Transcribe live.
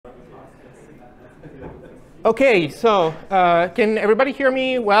OK, so can everybody hear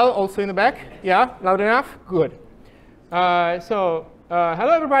me well also in the back? Yeah, loud enough? Good. Hello,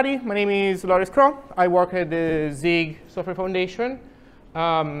 everybody. My name is Loris Crow. I work at the Zig Software Foundation.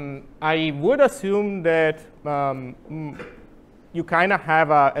 I would assume that you kind of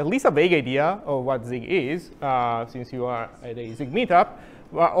have at least a vague idea of what Zig is, since you are at a Zig meetup,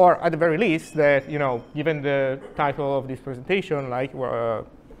 or at the very least that, given the title of this presentation, like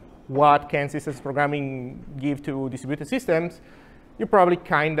what can systems programming give to distributed systems, you probably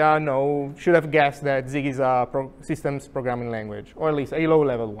kind of should have guessed that Zig is a systems programming language, or at least a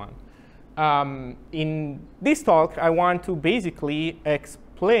low-level one. In this talk, I want to basically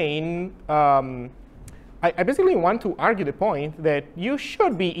explain, I basically want to argue the point that you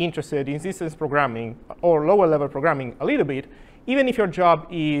should be interested in systems programming or lower-level programming a little bit, even if your job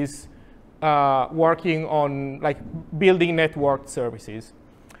is working on building networked services.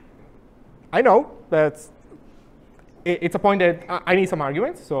 I know that it's a point that I need some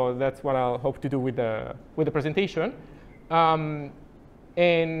arguments, so that's what I'll hope to do with the presentation. OK,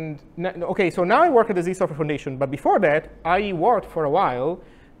 so now I work at the Zig Software Foundation, but before that, I worked for a while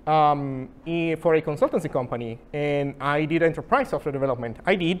for a consultancy company, and I did enterprise software development.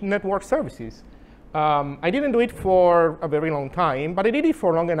 I did network services. I didn't do it for a very long time, but I did it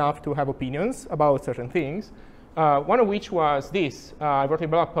for long enough to have opinions about certain things. One of which was this. I wrote a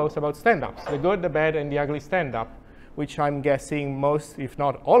blog post about stand-ups, the good, the bad, and the ugly stand-up, which I'm guessing most, if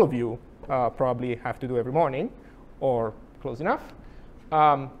not all of you, probably have to do every morning, or close enough.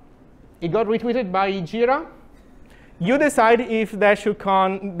 It got retweeted by Jira. You decide if that should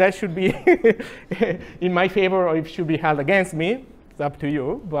be in my favor or if it should be held against me. It's up to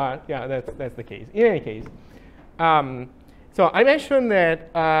you, but yeah, that's the case. In any case, so I mentioned that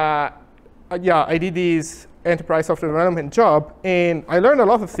yeah, I did this enterprise software development job, and I learned a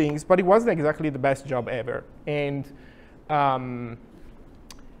lot of things, but it wasn't exactly the best job ever. And I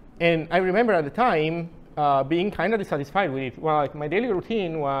remember at the time being kind of dissatisfied with it. Well, my daily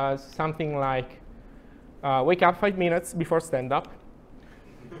routine was something like wake up 5 minutes before stand-up,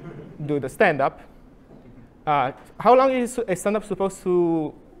 do the stand-up. How long is a stand-up supposed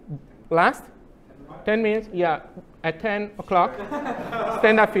to last? 10 minutes? Yeah, at 10 o'clock,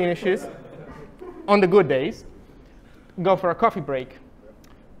 stand-up finishes. On the good days, go for a coffee break.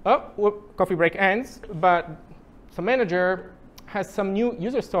 Coffee break ends, but some manager has some new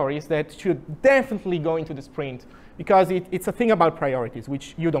user stories that should definitely go into the sprint, because it's a thing about priorities,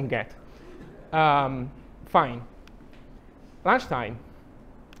 which you don't get. Fine. Lunchtime.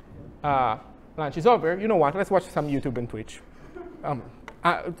 Lunch is over. You know what? Let's watch some YouTube and Twitch.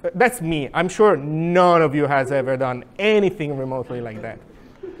 That's me. I'm sure none of you has ever done anything remotely like that.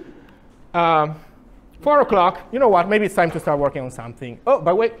 4 o'clock, you know what? Maybe it's time to start working on something. Oh,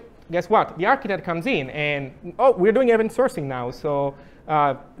 but wait, guess what? The architect comes in, and oh, we're doing event sourcing now. So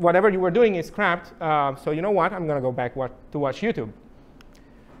whatever you were doing is scrapped. So you know what? I'm going to go back to watch YouTube.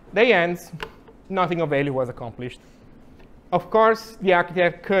 Day ends. Nothing of value was accomplished. Of course, the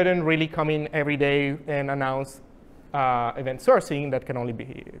architect couldn't really come in every day and announce event sourcing. That can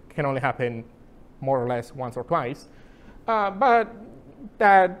only happen more or less once or twice. But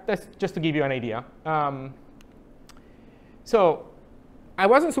that's just to give you an idea. So I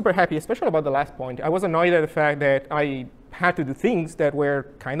wasn't super happy, especially about the last point. I was annoyed at the fact that I had to do things that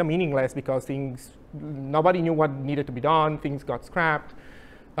were kind of meaningless because nobody knew what needed to be done. Things got scrapped.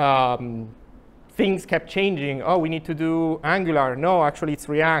 Things kept changing. Oh, we need to do Angular. No, actually, it's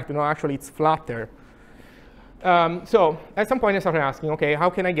React. No, actually, it's Flutter. So at some point, I started asking, OK, how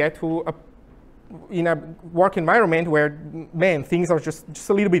can I get to in a work environment where, man, things are just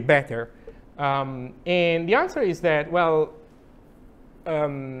a little bit better? And the answer is that, well,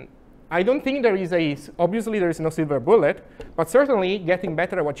 I don't think obviously there is no silver bullet, but certainly getting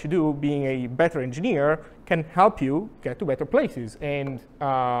better at what you do, being a better engineer, can help you get to better places. And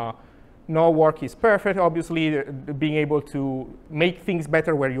no work is perfect. Obviously, being able to make things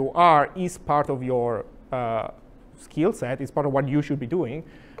better where you are is part of your skill set. It's part of what you should be doing.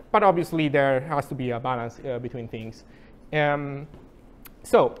 But obviously, there has to be a balance between things.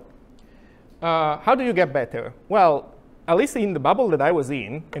 So how do you get better? Well, at least in the bubble that I was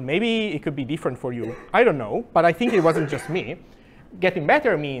in, and maybe it could be different for you, I don't know, but I think it wasn't just me. Getting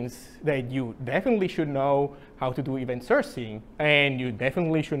better means that you definitely should know how to do event sourcing, and you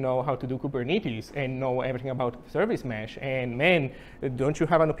definitely should know how to do Kubernetes and know everything about service mesh. And man, don't you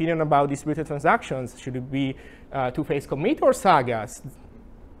have an opinion about distributed transactions? Should it be two-phase commit or sagas?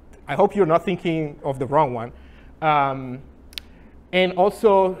 I hope you're not thinking of the wrong one. And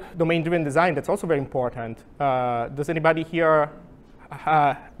also domain-driven design, that's also very important. Does anybody here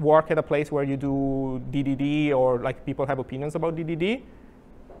work at a place where you do DDD or like people have opinions about DDD?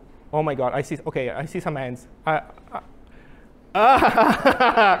 Oh my God, I see some hands. But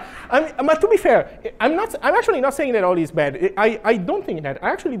to be fair, I'm actually not saying that all is bad. I don't think that.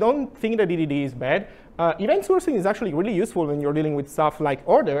 I actually don't think that DDD is bad. Event sourcing is actually really useful when you're dealing with stuff like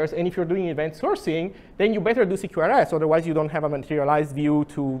orders. And if you're doing event sourcing, then you better do CQRS. Otherwise, you don't have a materialized view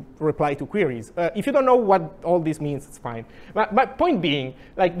to reply to queries. If you don't know what all this means, it's fine. But point being,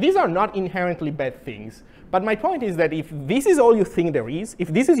 like, these are not inherently bad things. But my point is that if this is all you think there is, if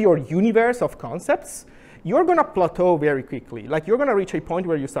this is your universe of concepts, you're going to plateau very quickly. Like, you're going to reach a point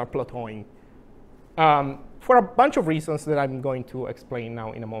where you start plateauing for a bunch of reasons that I'm going to explain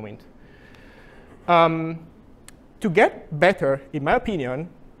now in a moment. To get better, in my opinion,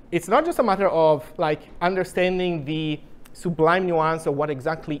 it's not just a matter of like understanding the sublime nuance of what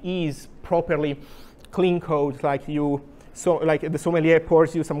exactly is properly clean code. Like like the sommelier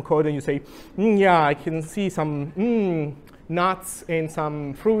pours you some code and you say, yeah, I can see some nuts and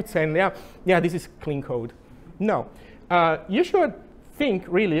some fruits, and yeah, this is clean code. No, you should think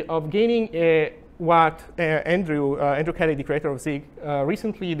really of gaining what Andrew Kelly, the creator of Zig,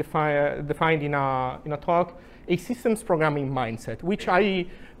 recently defined in a talk, a systems programming mindset, which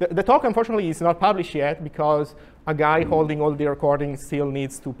the talk unfortunately is not published yet because a guy holding all the recordings still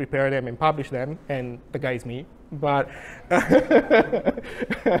needs to prepare them and publish them, and the guy is me. But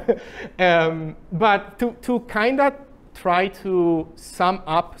but to kind of try to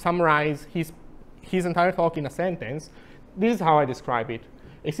summarize his entire talk in a sentence, this is how I describe it.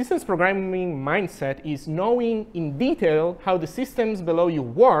 A systems programming mindset is knowing in detail how the systems below you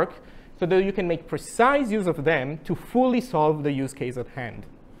work so that you can make precise use of them to fully solve the use case at hand.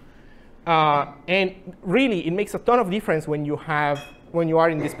 And really, it makes a ton of difference when you are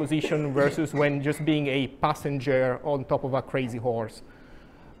in this position versus when just being a passenger on top of a crazy horse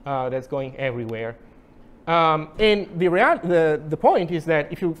that's going everywhere. And the point is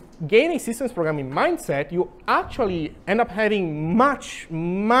that if you gain a systems programming mindset, you actually end up having much,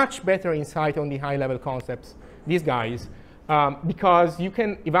 much better insight on the high-level concepts, these guys, because you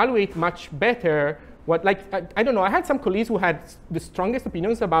can evaluate much better what, like, I don't know, I had some colleagues who had the strongest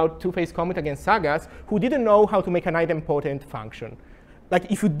opinions about two-phase commit against sagas who didn't know how to make an idempotent function.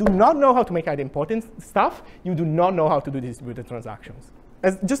 Like, if you do not know how to make idempotent stuff, you do not know how to do distributed transactions,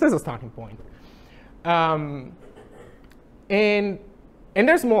 just as a starting point. And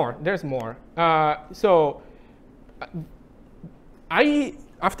there's more. So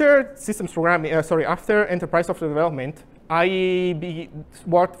after systems programming, after enterprise software development, I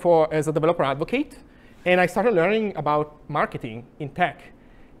worked as a developer advocate, and I started learning about marketing in tech.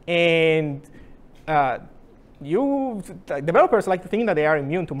 And developers like to think that they are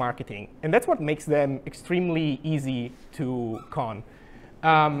immune to marketing, and that's what makes them extremely easy to con.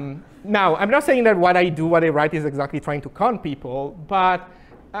 Now, I'm not saying that what I write is exactly trying to con people, but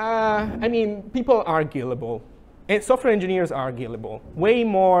I mean, people are gullible. And software engineers are gullible, way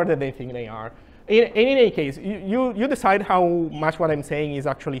more than they think they are. In any case, you decide how much what I'm saying is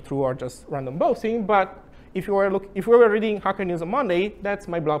actually true or just random boasting. But if we were reading Hacker News on Monday, that's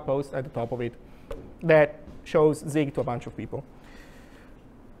my blog post at the top of it that shows Zig to a bunch of people.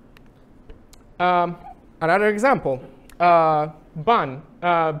 Another example. Bun.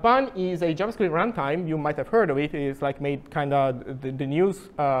 Bun is a JavaScript runtime. You might have heard of it. It's like made kind of the news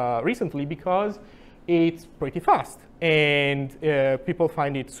recently because it's pretty fast. And people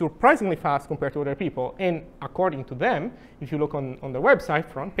find it surprisingly fast compared to other people. And according to them, if you look on their website,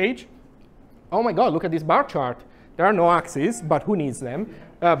 front page, oh my God, look at this bar chart. There are no axes, but who needs them?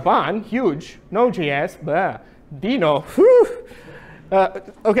 Bun, huge. Node.js, blah. Dino,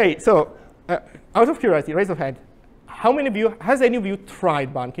 OK, so out of curiosity, raise your hand. How many of you, has any of you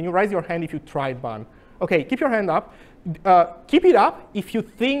tried Bun? Can you raise your hand if you tried Bun? OK, keep your hand up. Keep it up if you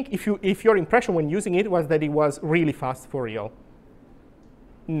think, if your impression when using it was that it was really fast for real.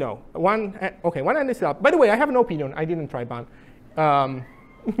 No. OK, one hand is up. By the way, I have no opinion. I didn't try Bun.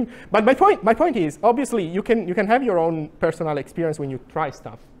 But my point is, obviously, you can have your own personal experience when you try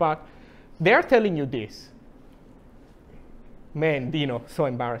stuff. But they're telling you this. Man, Dino, so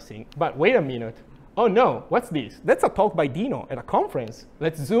embarrassing. But wait a minute. Oh, no, what's this? That's a talk by Dino at a conference.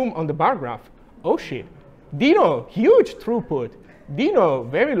 Let's zoom on the bar graph. Oh, shit. Dino, huge throughput. Dino,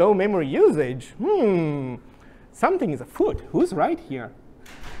 very low memory usage. Something is afoot. Who's right here?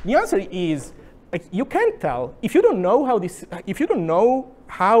 The answer is, like, you can't tell. If you don't know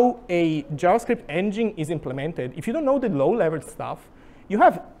how a JavaScript engine is implemented, if you don't know the low-level stuff, you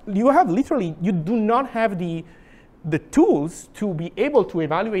do not have the tools to be able to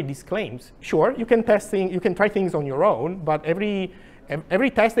evaluate these claims. Sure, you can try things on your own, but every every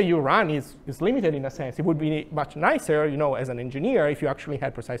test that you run is limited in a sense. It would be much nicer, as an engineer, if you actually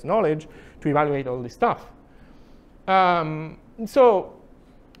had precise knowledge to evaluate all this stuff. And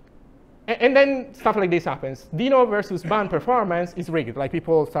then stuff like this happens. Dino versus BAN performance is rigged. Like,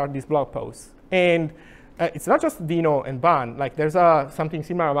 people start these blog posts. And it's not just Dino and BAN. Like, there's something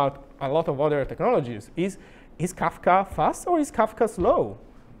similar about a lot of other technologies. Is Kafka fast or is Kafka slow?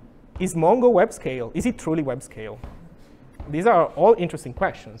 Is Mongo web scale? Is it truly web scale? These are all interesting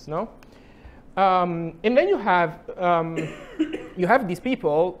questions, no? And then you have these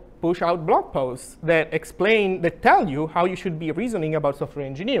people push out blog posts that tell you how you should be reasoning about software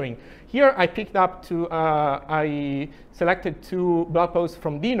engineering. Here I picked up I selected 2 blog posts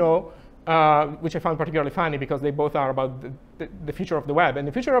from Dino, which I found particularly funny because they both are about the future of the web. And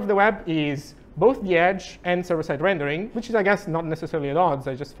the future of the web is both the edge and server-side rendering, which is, I guess, not necessarily at odds.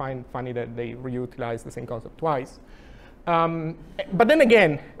 I just find funny that they reutilize the same concept twice. But then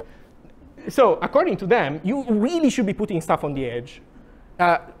again, so according to them, you really should be putting stuff on the edge.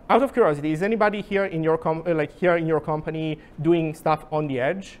 Out of curiosity, is anybody here in your company doing stuff on the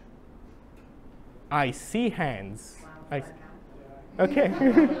edge? I see hands. OK.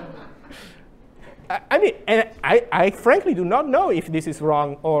 I mean, and I frankly do not know if this is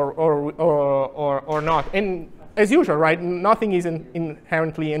wrong or not. And as usual, right, nothing is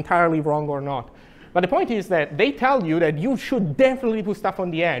inherently entirely wrong or not. But the point is that they tell you that you should definitely put stuff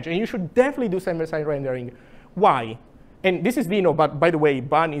on the edge, and you should definitely do server-side rendering. Why? And this is Dino, but by the way,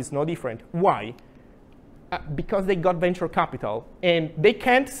 BAN is no different. Why? Because they got venture capital, and they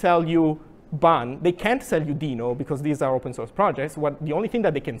can't sell you BAN, they can't sell you Dino, because these are open source projects. The only thing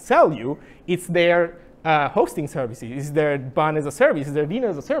that they can sell you is their hosting services, is their BAN as a service, is their Dino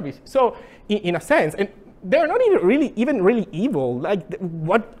as a service. So in a sense, and they're not even really evil. Like,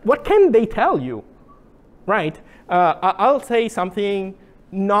 what can they tell you? Right? I'll say something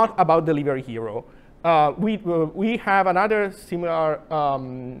not about Delivery Hero. We have another similar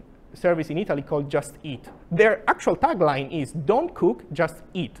service in Italy called Just Eat. Their actual tagline is, don't cook, just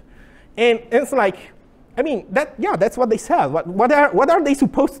eat. And it's like, I mean, that's what they sell. What are they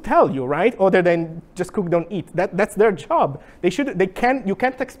supposed to tell you, right? Other than just cook, don't eat. That's their job. You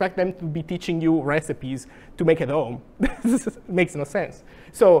can't expect them to be teaching you recipes to make at home. This makes no sense.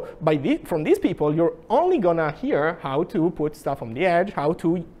 So from these people, you're only gonna hear how to put stuff on the edge, how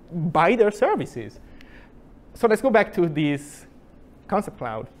to buy their services. So let's go back to this concept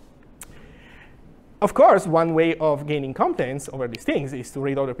cloud. Of course, one way of gaining competence over these things is to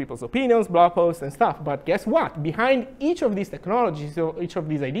read other people's opinions, blog posts, and stuff. But guess what? Behind each of these technologies, or each of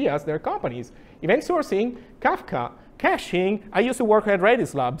these ideas, there are companies. Event sourcing, Kafka, caching. I used to work at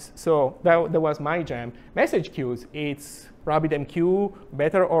Redis Labs, so that was my jam. Message queues, it's RabbitMQ,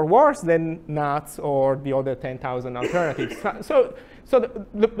 better or worse than NATS or the other 10,000 alternatives. So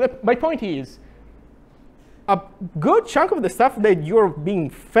my point is, a good chunk of the stuff that you're being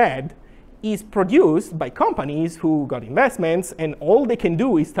fed is produced by companies who got investments, and all they can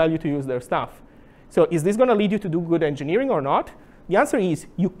do is tell you to use their stuff. So is this going to lead you to do good engineering or not? The answer is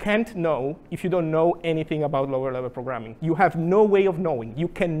you can't know if you don't know anything about lower-level programming. You have no way of knowing. You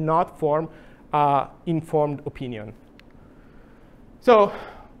cannot form an informed opinion. So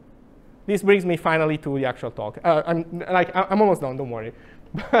this brings me finally to the actual talk. I'm almost done, don't worry.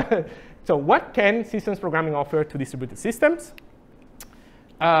 So what can systems programming offer to distributed systems?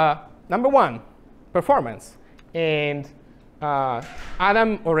 Number 1, performance. And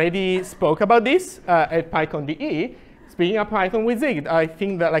Adam already spoke about this at PyCon.de. Speaking of Python with Zig, I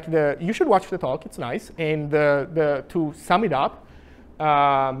think that you should watch the talk. It's nice. And to sum it up,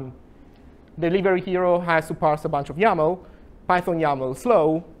 Delivery Hero has to parse a bunch of YAML. Python YAML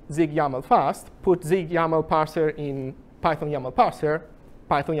slow, Zig YAML fast. Put Zig YAML parser in Python YAML parser.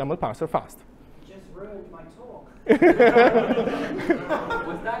 Python YAML parser fast. You just ruined my talk.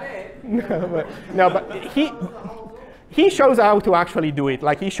 Was that it? No, but he shows how to actually do it.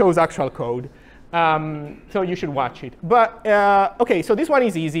 Like, he shows actual code. So you should watch it. But OK, so this one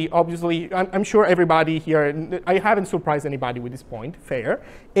is easy. Obviously, I'm sure everybody here, I haven't surprised anybody with this point. Fair.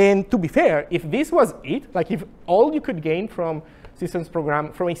 And to be fair, if this was it, like if all you could gain from a systems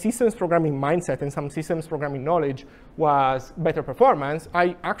programming mindset and some systems programming knowledge was better performance,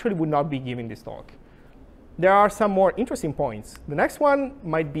 I actually would not be giving this talk. There are some more interesting points. The next one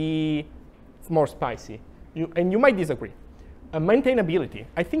might be more spicy, and you might disagree. Maintainability.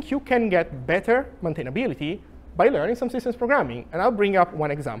 I think you can get better maintainability by learning some systems programming. And I'll bring up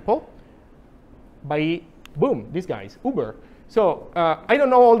one example by, boom, these guys, Uber. So I don't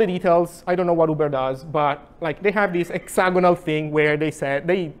know all the details. I don't know what Uber does. But like, they have this hexagonal thing where they said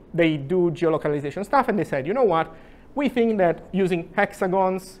they do geolocalization stuff. And they said, you know what? we think that using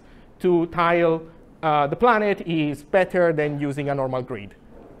hexagons to tile the planet is better than using a normal grid.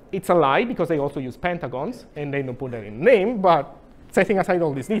 It's a lie, because they also use pentagons, and they don't put that in the name, but setting aside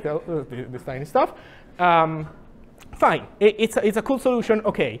all this detail, this tiny stuff, fine. It's a cool solution.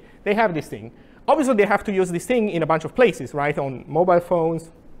 OK, they have this thing. Obviously, they have to use this thing in a bunch of places, right? On mobile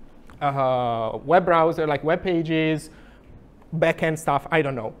phones, web browser, like web pages, backend stuff, I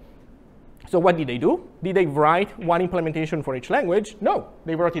don't know. So what did they do? Did they write one implementation for each language? No.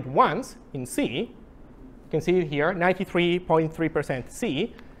 They wrote it once in C. You can see it here, 93.3%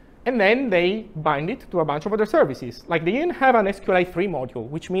 C. And then they bind it to a bunch of other services. Like they didn't have an SQLite 3 module,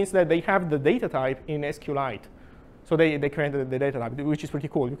 which means that they have the data type in SQLite. So they created the data type, which is pretty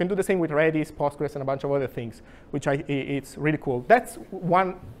cool. You can do the same with Redis, Postgres, and a bunch of other things, which it's really cool. That's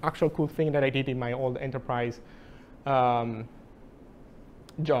one actual cool thing that I did in my old enterprise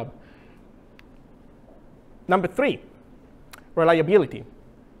job. Number 3, reliability.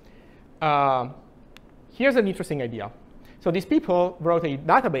 Here's an interesting idea. So these people wrote a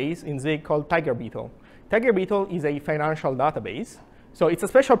database in Zig called Tiger Beetle. Tiger Beetle is a financial database. So it's a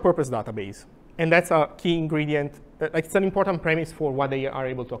special purpose database. And that's a key ingredient. It's an important premise for what they are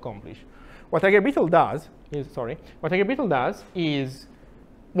able to accomplish. What Tiger Beetle does is,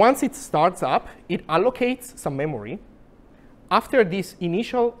 once it starts up, it allocates some memory. After this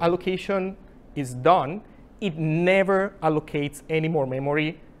initial allocation is done, it never allocates any more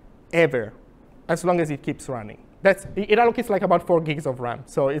memory ever, as long as it keeps running. It allocates like about 4 gigs of RAM.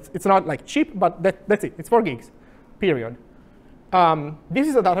 So it's not like cheap, but that's it. It's 4 gigs, period. This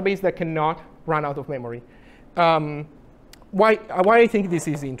is a database that cannot run out of memory. Why I think this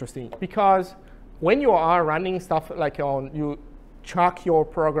is interesting? Because when you are running stuff like you chuck your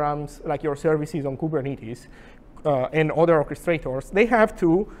programs, like your services on Kubernetes and other orchestrators, they have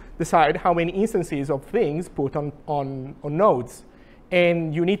to decide how many instances of things put on nodes.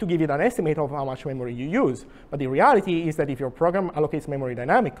 And you need to give it an estimate of how much memory you use. But the reality is that if your program allocates memory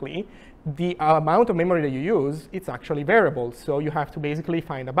dynamically, the amount of memory that you use, it's actually variable. So you have to basically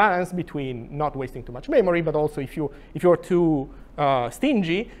find a balance between not wasting too much memory, but also if you're too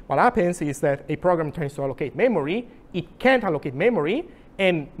stingy, what happens is that a program tries to allocate memory. It can't allocate memory.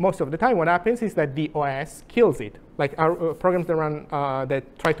 And most of the time, what happens is that the OS kills it. Like our programs that run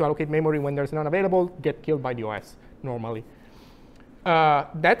that try to allocate memory when there's none available get killed by the OS normally.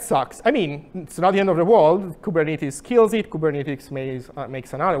 That sucks. I mean, it's not the end of the world. Kubernetes kills it. Kubernetes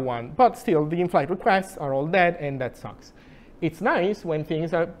makes another one. But still, the in-flight requests are all dead, and that sucks. It's nice when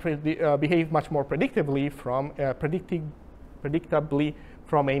things are behave much more predictably from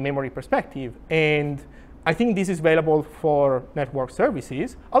a memory perspective. And I think this is available for network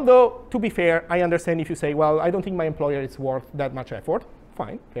services. Although, to be fair, I understand if you say, well, I don't think my employer is worth that much effort.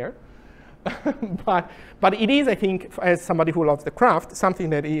 Fine, fair. but it is, I think, as somebody who loves the craft,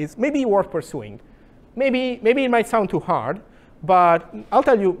 something that is maybe worth pursuing. Maybe it might sound too hard, but I'll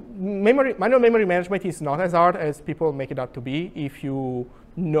tell you, manual memory management is not as hard as people make it out to be if you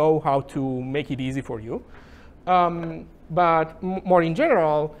know how to make it easy for you. But more in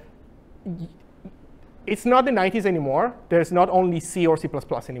general, it's not the 90s anymore. There's not only C or C++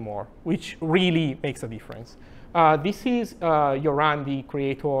 anymore, which really makes a difference. This is Yoran, the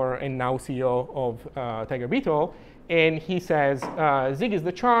creator and now CEO of Tiger Beetle. And he says, Zig is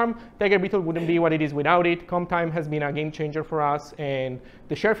the charm. Tiger Beetle wouldn't be what it is without it. Comp time has been a game changer for us. And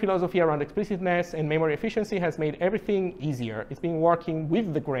the shared philosophy around explicitness and memory efficiency has made everything easier. It's been working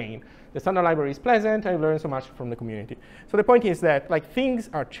with the grain. The standard library is pleasant. I've learned so much from the community. So the point is that things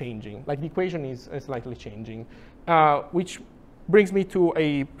are changing. The equation is slightly changing, which brings me to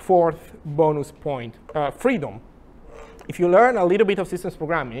a fourth bonus point, freedom. If you learn a little bit of systems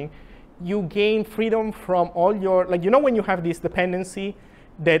programming, you gain freedom from all your, when you have this dependency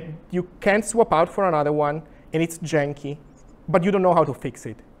that you can't swap out for another one, and it's janky, but you don't know how to fix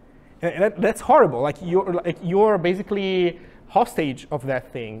it. And that's horrible. You're basically hostage of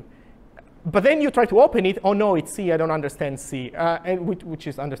that thing. But then you try to open it. Oh, no, it's C. I don't understand C, which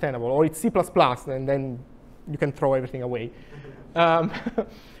is understandable. Or it's C++, and then you can throw everything away.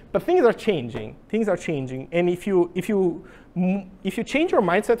 But things are changing. Things are changing. And if you change your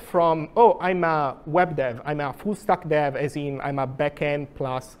mindset from, oh, I'm a web dev, I'm a full stack dev, as in I'm a backend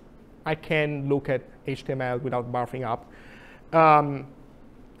plus I can look at HTML without barfing up.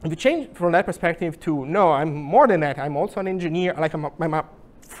 If you change from that perspective to, no, I'm more than that. I'm also an engineer. I'm a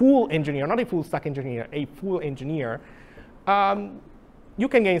full engineer, not a full stack engineer, a full engineer. You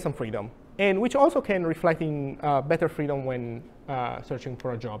can gain some freedom, and which also can reflect in better freedom when searching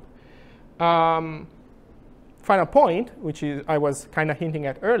for a job. Final point, which is I was kind of hinting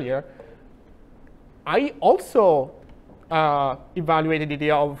at earlier, I also evaluated the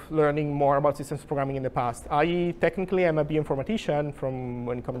idea of learning more about systems programming in the past. I technically am a bioinformatician from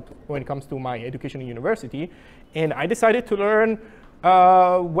when it comes to my education in university, and I decided to learn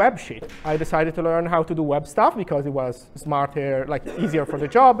web shit. I decided to learn how to do web stuff because it was smarter, like easier for the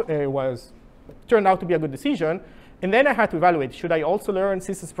job. Turned out to be a good decision. And then I had to evaluate, should I also learn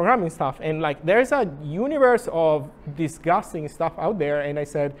systems programming stuff? And like, there's a universe of disgusting stuff out there. And I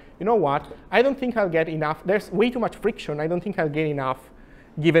said, you know what? I don't think I'll get enough. There's way too much friction. I don't think I'll get enough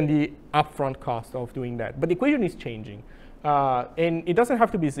given the upfront cost of doing that. But the equation is changing. And it doesn't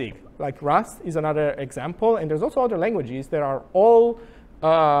have to be Zig. Like Rust is another example. And there's also other languages that are all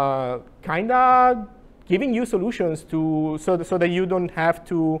kind of giving you solutions so that you don't have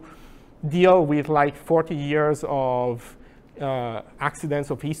to deal with like 40 years of accidents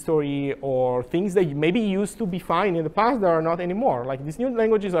of history or things that maybe used to be fine in the past that are not anymore. Like these new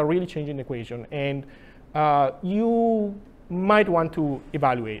languages are really changing the equation. And you might want to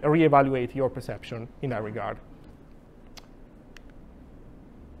reevaluate your perception in that regard.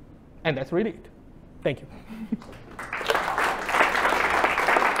 And that's really it. Thank you.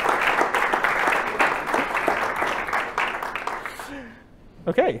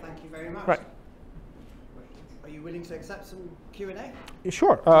 OK. Thank you very much. Right. Are you willing to accept some Q&A?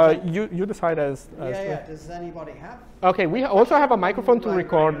 Sure. You decide as Yeah. Does anybody have? OK. We also have a microphone to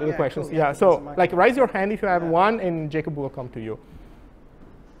record the questions. Cool, yeah. So like, raise your hand if you have one, and Jacob will come to you.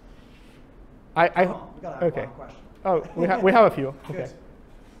 We gotta have OK. one question. Oh, we have a few. OK. Good.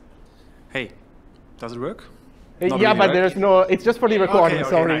 Hey, does it work? Yeah, really, but right? there's no. It's just for the recording. Okay,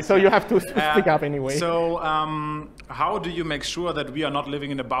 sorry. nice. So you have to speak up anyway. So how do you make sure that we are not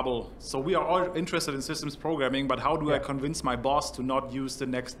living in a bubble? So we are all interested in systems programming, but how do I convince my boss to not use the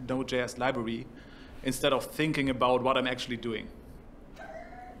next Node.js library instead of thinking about what I'm actually doing?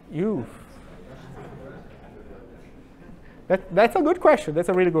 That's a good question. That's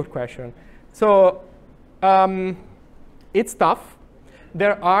a really good question. So it's tough.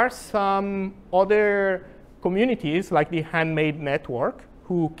 There are some other communities, like the Handmade Network,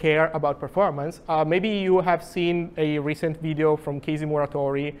 who care about performance. Maybe you have seen a recent video from Casey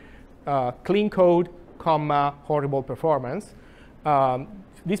Muratori, clean code, horrible performance.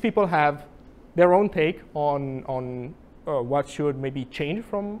 These people have their own take on what should maybe change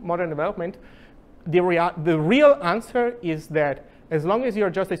from modern development. The real answer is that as long as you're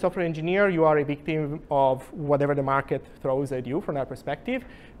just a software engineer, you are a victim of whatever the market throws at you from that perspective.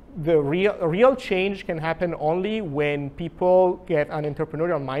 The real change can happen only when people get an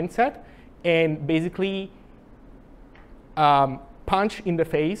entrepreneurial mindset and basically punch in the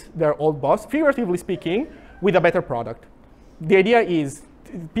face their old boss, figuratively speaking, with a better product. The idea is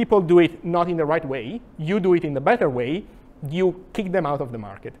people do it not in the right way. You do it in the better way. You kick them out of the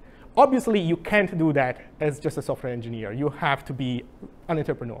market. Obviously, you can't do that as just a software engineer. You have to be an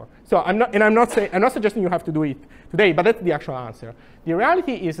entrepreneur. So I'm not suggesting you have to do it today, but that's the actual answer. The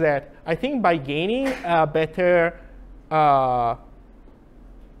reality is that I think by gaining a better,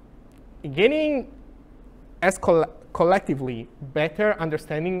 collectively better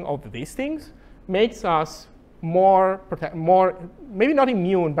understanding of these things makes us more, maybe not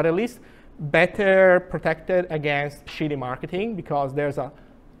immune, but at least better protected against shitty marketing, because there's a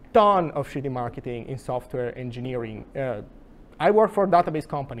ton of shitty marketing in software engineering. I work for database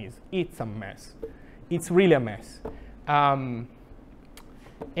companies. It's a mess. It's really a mess. And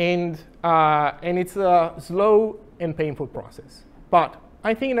it's a slow and painful process. But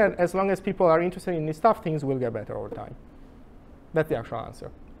I think that as long as people are interested in this stuff, things will get better over time. That's the actual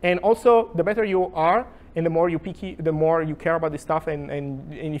answer. And also, the better you are, and the more you care about this stuff,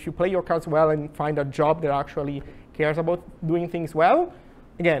 and if you play your cards well and find a job that actually cares about doing things well,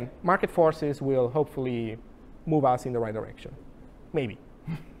 again, market forces will hopefully move us in the right direction. Maybe.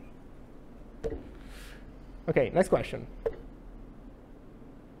 OK, next question.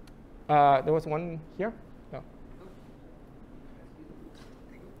 There was one here? No.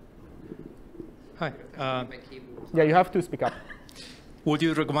 Hi. Yeah, you have to speak up. Would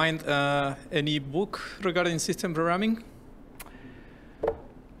you recommend any book regarding system programming?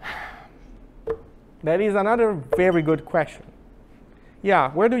 That is another very good question.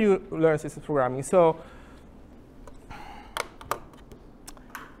 Yeah, where do you learn systems programming? So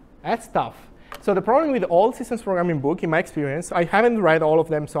that's tough. So the problem with all systems programming book, in my experience, I haven't read all of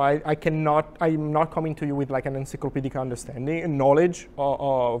them, so I'm not coming to you with like an encyclopedic understanding and knowledge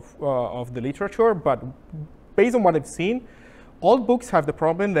of the literature. But based on what I've seen, all books have the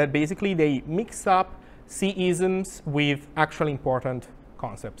problem that basically they mix up C-isms with actually important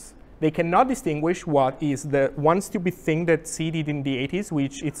concepts. They cannot distinguish what is the one stupid thing that C did in the 80s,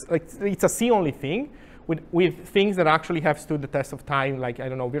 which it's a C-only thing, with things that actually have stood the test of time, like, I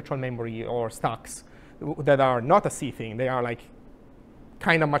don't know, virtual memory or stacks that are not a C thing. They are like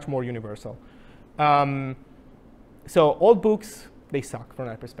kind of much more universal. So old books, they suck from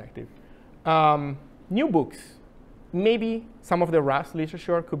that perspective. New books, maybe some of the Rust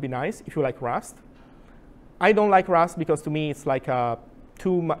literature could be nice if you like Rust. I don't like Rust because to me it's like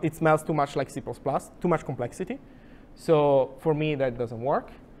it smells too much like C++, too much complexity. So for me that doesn't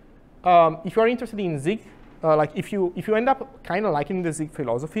work. If you're interested in Zig, like if you end up kind of liking the Zig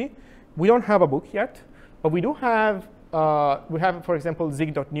philosophy, we don't have a book yet, but we do have for example,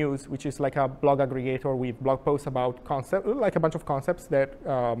 Zig.news, which is like a blog aggregator with blog posts about concepts, like a bunch of concepts that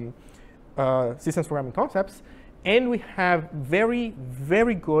systems programming concepts, and we have very,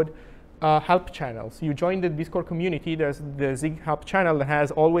 very good help channels. You join the Discord community. There's the Zig help channel that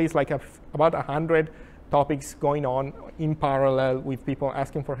has always like about 100 topics going on in parallel with people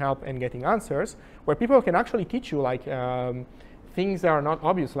asking for help and getting answers, where people can actually teach you like things that are not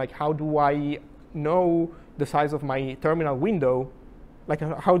obvious, like how do I know the size of my terminal window? Like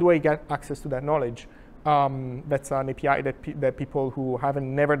how do I get access to that knowledge? That's an API that people who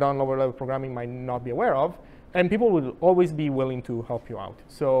haven't never done lower level programming might not be aware of, and people will always be willing to help you out.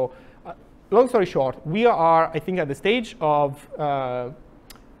 So long story short, we are, I think, at the stage of how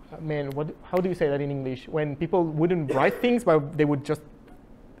do you say that in English? When people wouldn't write things, but they would just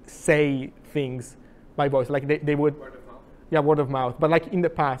say things by voice. Like they would. Word of mouth. Yeah, word of mouth. But like in the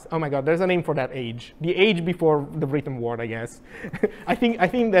past, oh my God, there's a name for that age. The age before the written word, I guess. I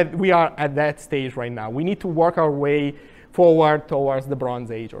think that we are at that stage right now. We need to work our way forward towards the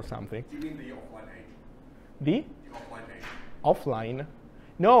Bronze Age or something. Do you mean the offline age? The offline age. Offline?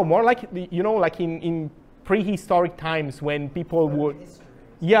 No, more like like in prehistoric times when people would.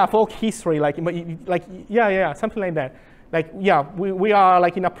 Yeah, folk history, like yeah, something like that. Like, yeah, we are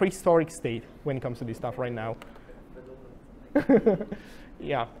like in a prehistoric state when it comes to this stuff right now.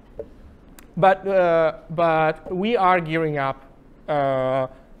 Yeah, but we are gearing up,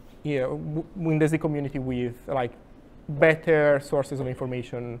 in the Z community with like better sources of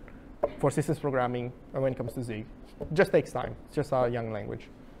information for systems programming when it comes to Z. It just takes time. It's just a young language.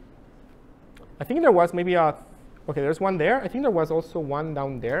 I think there was maybe okay, there's one there. I think there was also one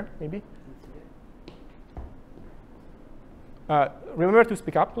down there, maybe. Remember to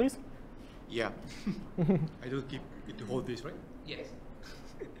speak up, please. Yeah. I don't keep it to hold this, right? Yes.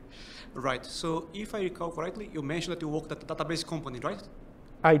 Right. So if I recall correctly, you mentioned that you worked at a database company, right?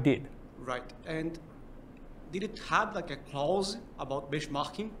 I did. Right. And did it have like a clause about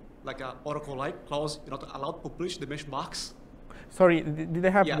benchmarking, like an Oracle-like clause, you're not allowed to publish the benchmarks? Sorry, did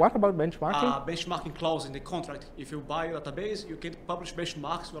they have what about benchmarking? Benchmarking clause in the contract. If you buy a database, you can publish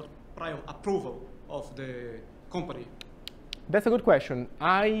benchmarks without prior approval of the company. That's a good question.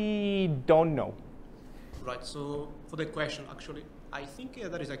 I don't know. Right. So for that question, actually, I think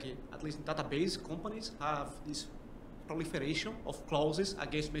there is like at least database companies have this proliferation of clauses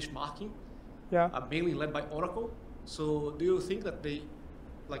against benchmarking. Yeah. Mainly led by Oracle. So do you think that they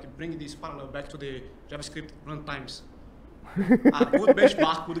like bring this parallel back to the JavaScript runtimes? A good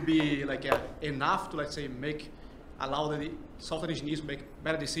benchmark would be like enough to, let's say, allow the software engineers to make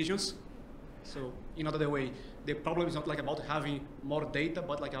better decisions. So in another way, the problem is not like about having more data,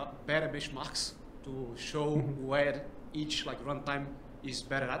 but like a better benchmarks to show where each like runtime is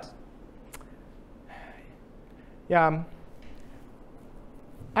better at. Yeah.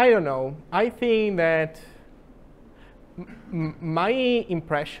 I don't know. I think that my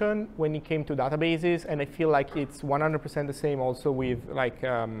impression when it came to databases, and I feel like it's 100% the same also with like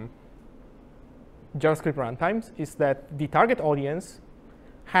JavaScript runtimes, is that the target audience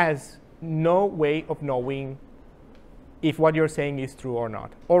has no way of knowing if what you're saying is true or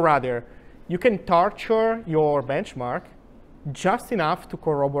not. Or rather, you can torture your benchmark just enough to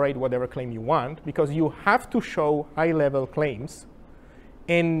corroborate whatever claim you want, because you have to show high-level claims.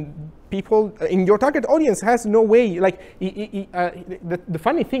 And people in your target audience has no way. Like the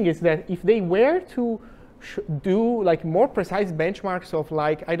funny thing is that if they were to do like more precise benchmarks of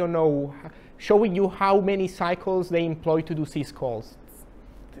like, I don't know, showing you how many cycles they employ to do syscalls,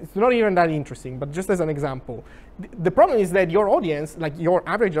 it's not even that interesting. But just as an example, the problem is that your audience, like your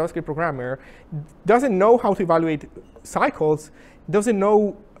average JavaScript programmer, doesn't know how to evaluate cycles, doesn't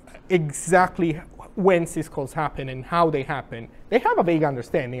know exactly when syscalls happen and how they happen. They have a vague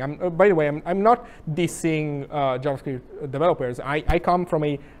understanding. By the way, I'm not dissing JavaScript developers. I come from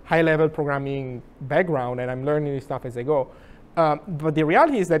a high-level programming background, and I'm learning this stuff as I go. But the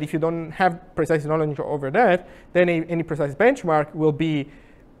reality is that if you don't have precise knowledge over that, then any precise benchmark will be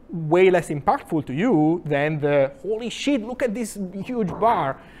way less impactful to you than the, holy shit, look at this huge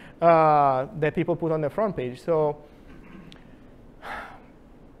bar. that people put on the front page. So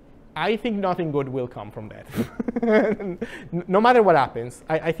I think nothing good will come from that, no matter what happens.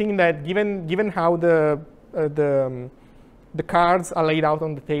 I think that given how the cards are laid out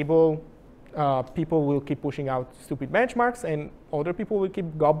on the table, people will keep pushing out stupid benchmarks, and other people will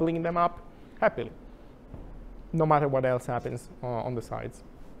keep gobbling them up happily, no matter what else happens on the sides.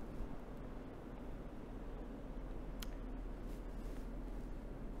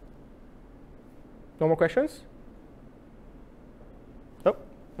 No more questions? Oh,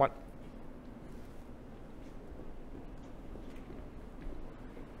 one.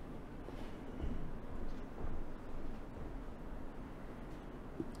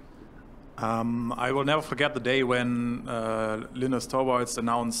 I will never forget the day when Linus Torvalds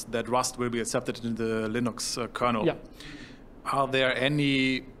announced that Rust will be accepted in the Linux kernel. Yeah. Are there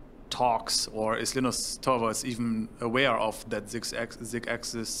any talks, or is Linus Torvalds even aware of that Zig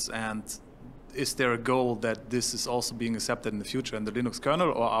exists, and is there a goal that this is also being accepted in the future in the Linux kernel,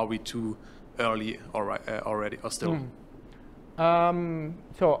 or are we too early already, or still?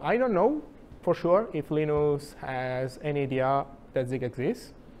 So I don't know for sure if Linus has any idea that Zig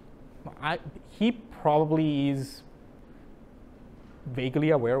exists. He probably is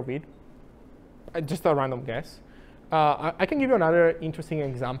vaguely aware of it. Just a random guess. I can give you another interesting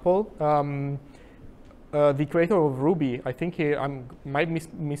example. The creator of Ruby, I think I might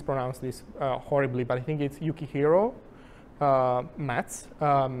mispronounce this horribly, but I think it's Yukihiro Mats.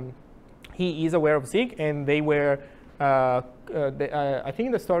 He is aware of Zig, and they were, I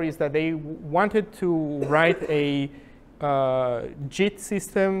think the story is that they wanted to write a JIT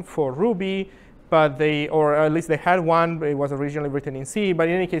system for Ruby, but or at least they had one, but it was originally written in C, but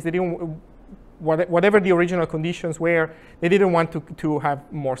in any case, they didn't, whatever the original conditions were, they didn't want to have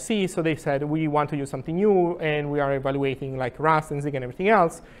more C, so they said, we want to use something new, and we are evaluating like Rust and Zig and everything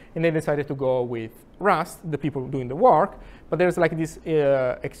else, and they decided to go with Rust, the people doing the work, but there's like this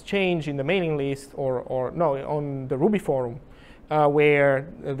exchange in the mailing list, or no, on the Ruby forum, where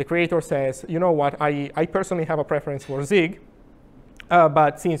the creator says, you know what, I personally have a preference for Zig,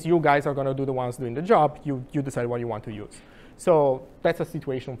 but since you guys are going to do the ones doing the job, you decide what you want to use. So that's a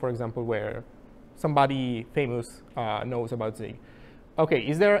situation, for example, where somebody famous knows about Zig. OK,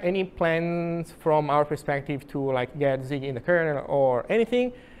 is there any plans from our perspective to like get Zig in the kernel or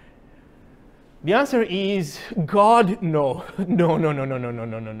anything? The answer is, God, no.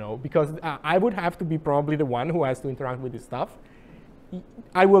 No. Because I would have to be probably the one who has to interact with this stuff.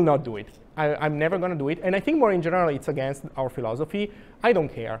 I will not do it. I'm never going to do it. And I think more in general, it's against our philosophy. I don't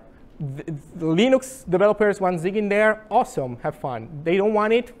care. The Linux developers want Zig in there. Awesome. Have fun. They don't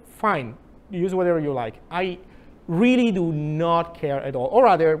want it. Fine. Use whatever you like. I really do not care at all. Or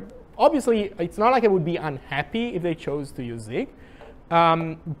rather, obviously, it's not like I would be unhappy if they chose to use Zig.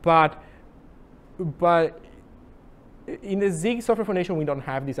 But in the Zig Software Foundation, we don't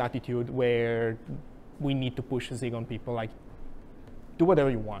have this attitude where we need to push Zig on people. Like, do whatever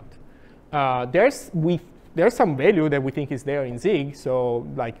you want. There's some value that we think is there in Zig. So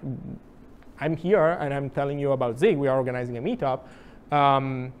like, I'm here and I'm telling you about Zig. We are organizing a meetup,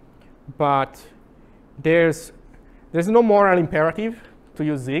 but there's no moral imperative to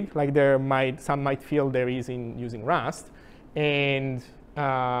use Zig. Like some might feel there is in using Rust, and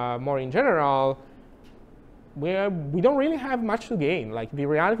more in general, we don't really have much to gain. Like the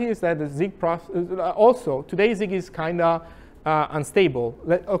reality is that the Zig process also today Zig is kind of unstable.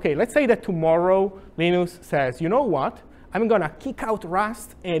 Let's say that tomorrow Linus says, you know what? I'm going to kick out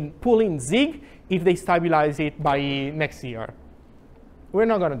Rust and pull in Zig if they stabilize it by next year. We're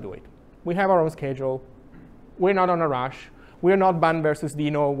not going to do it. We have our own schedule. We're not on a rush. We're not Ban versus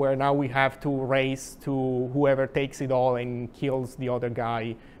Dino, where now we have to race to whoever takes it all and kills the other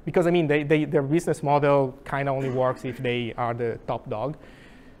guy. Because, I mean, their business model kind of only works if they are the top dog.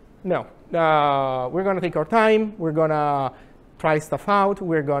 No. We're going to take our time. We're going to try stuff out.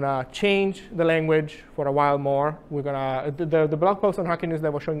 We're going to change the language for a while more. We're going to, the blog post on Hacker News that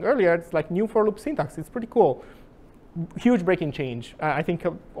I was showing earlier, it's like new for loop syntax. It's pretty cool. Huge breaking change. I think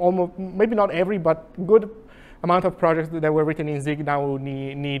almost, maybe not every, but good amount of projects that were written in Zig now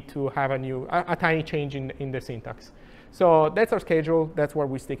need to have a tiny change in the syntax. So that's our schedule. That's what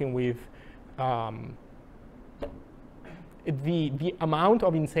we're sticking with. The amount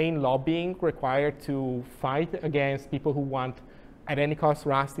of insane lobbying required to fight against people who want at any cost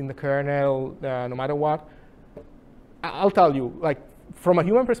Rust in the kernel, no matter what, I'll tell you, like from a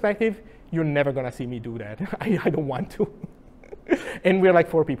human perspective, you're never going to see me do that. I don't want to. And we're like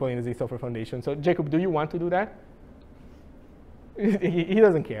 4 people in the Zig Software Foundation. So Jacob, do you want to do that? He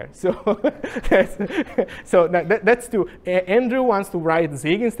doesn't care. So that's two. Andrew wants to write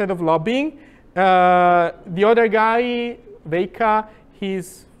Zig instead of lobbying. The other guy, Veika,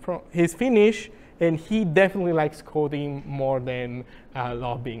 he's Finnish, and he definitely likes coding more than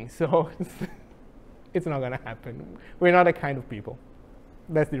lobbying. So it's not going to happen. We're not that kind of people.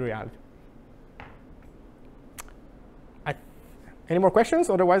 That's the reality. Any more questions?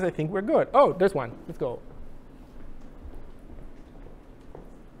 Otherwise, I think we're good. Oh, there's one. Let's go.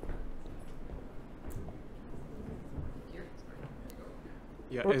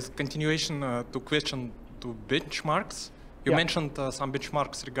 Yeah, as continuation to question to benchmarks, you mentioned some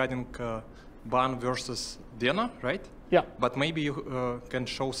benchmarks regarding Ban versus Dena, right? Yeah. But maybe you can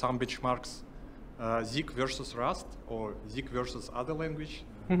show some benchmarks Zig versus Rust or Zig versus other language.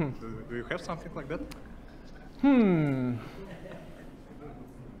 Do you have something like that?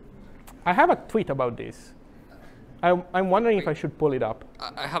 I have a tweet about this. I'm wondering if I should pull it up.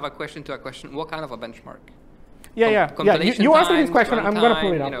 I have a question to a question. What kind of a benchmark? Yeah. You answer this question. I'm going to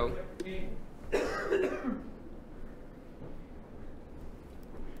pull it up. You know.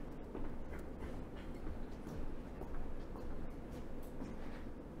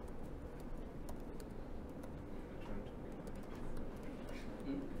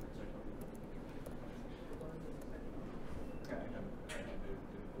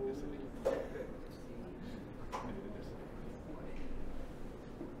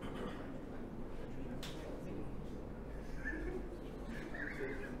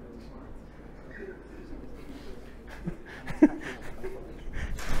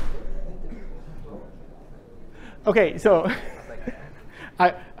 Okay, so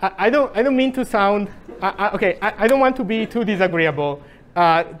I don't mean to sound I don't want to be too disagreeable.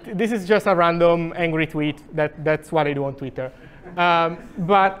 This is just a random angry tweet. That's what I do on Twitter.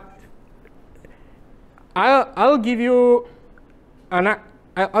 But I'll give you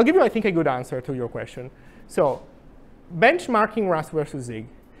I think a good answer to your question. So benchmarking Rust versus Zig.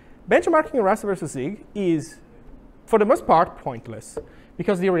 Benchmarking Rust versus Zig is, for the most part, pointless,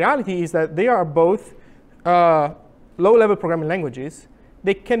 because the reality is that they are both low-level programming languages.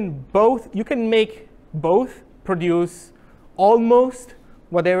 You can make both produce almost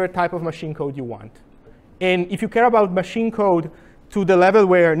whatever type of machine code you want. And if you care about machine code to the level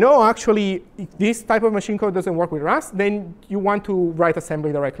where, no, actually, this type of machine code doesn't work with Rust, then you want to write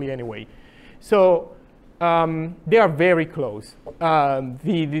assembly directly anyway. So they are very close. A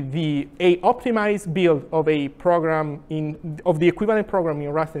optimized build of a program of the equivalent program in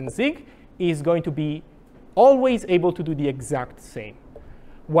Rust and Zig is going to be always able to do the exact same.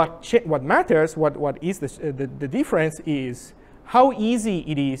 What matters, what is the difference is how easy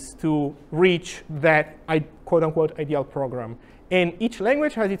it is to reach that quote-unquote ideal program. And each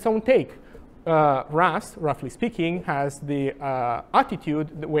language has its own take. Rust, roughly speaking, has the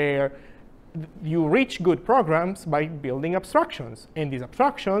attitude where you reach good programs by building abstractions. And these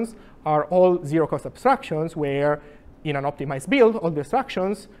abstractions are all zero-cost abstractions where, in an optimized build, all the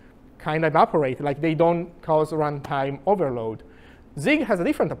abstractions kind of evaporate. Like, they don't cause runtime overload. Zig has a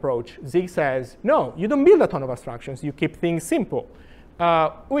different approach. Zig says, no, you don't build a ton of abstractions. You keep things simple,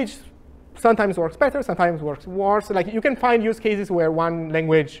 which sometimes works better, sometimes works worse. Like, you can find use cases where one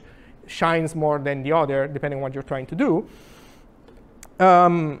language shines more than the other, depending on what you're trying to do.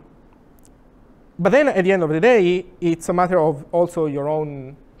 But then at the end of the day, it's a matter of also your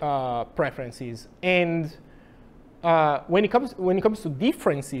own preferences. And when it comes to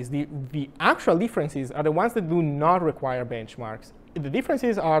differences, the actual differences are the ones that do not require benchmarks. The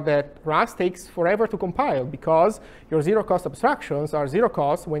differences are that Rust takes forever to compile because your zero-cost abstractions are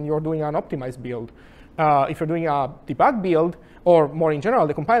zero-cost when you're doing an optimized build. If you're doing a debug build, or more in general,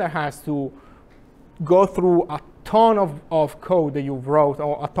 the compiler has to go through a ton of code that you've wrote,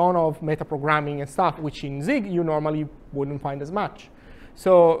 or a ton of metaprogramming and stuff, which in Zig you normally wouldn't find as much.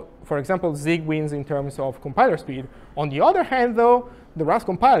 So, for example, Zig wins in terms of compiler speed. On the other hand, though, the Rust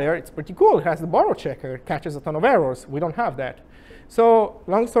compiler, it's pretty cool. It has the borrow checker, it catches a ton of errors. We don't have that. So,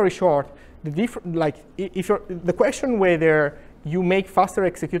 long story short, the question whether you make faster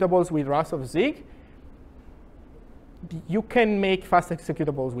executables with Rust or Zig, you can make fast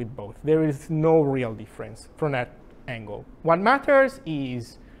executables with both. There is no real difference from that angle. What matters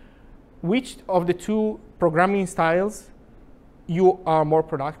is which of the two programming styles you are more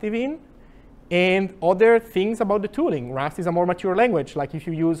productive in, and other things about the tooling. Rust is a more mature language. Like, if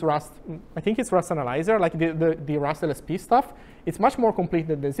you use Rust, I think it's Rust Analyzer, like the Rust LSP stuff, it's much more complete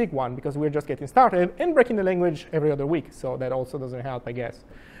than the Zig one because we're just getting started and breaking the language every other week. So that also doesn't help, I guess.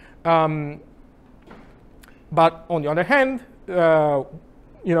 But on the other hand,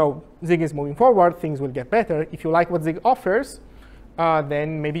 Zig is moving forward. Things will get better. If you like what Zig offers,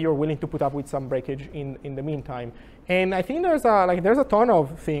 then maybe you're willing to put up with some breakage in the meantime. And I think there's a ton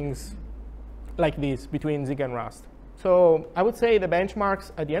of things like this between Zig and Rust. So I would say the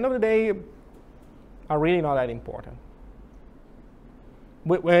benchmarks at the end of the day are really not that important.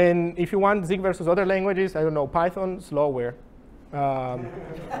 If you want Zig versus other languages, I don't know, Python, slowware.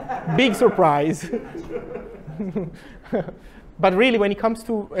 Big surprise. But really, when it comes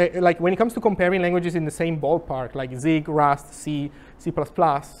to comparing languages in the same ballpark, like Zig, Rust, C, C++,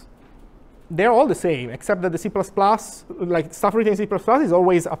 they're all the same, except that the C++, like stuff written in C++ is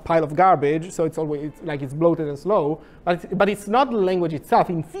always a pile of garbage, so it's always like it's bloated and slow, but it's not the language itself.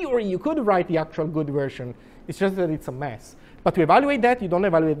 In theory, you could write the actual good version. It's just that it's a mess. But to evaluate that, you don't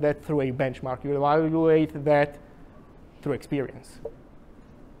evaluate that through a benchmark. You evaluate that through experience.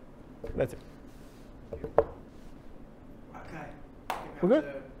 That's it. Okay. We're good?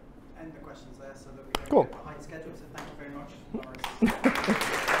 End the questions there so that we don't Cool. get behind schedule. So thank you very much,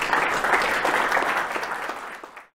 Lawrence.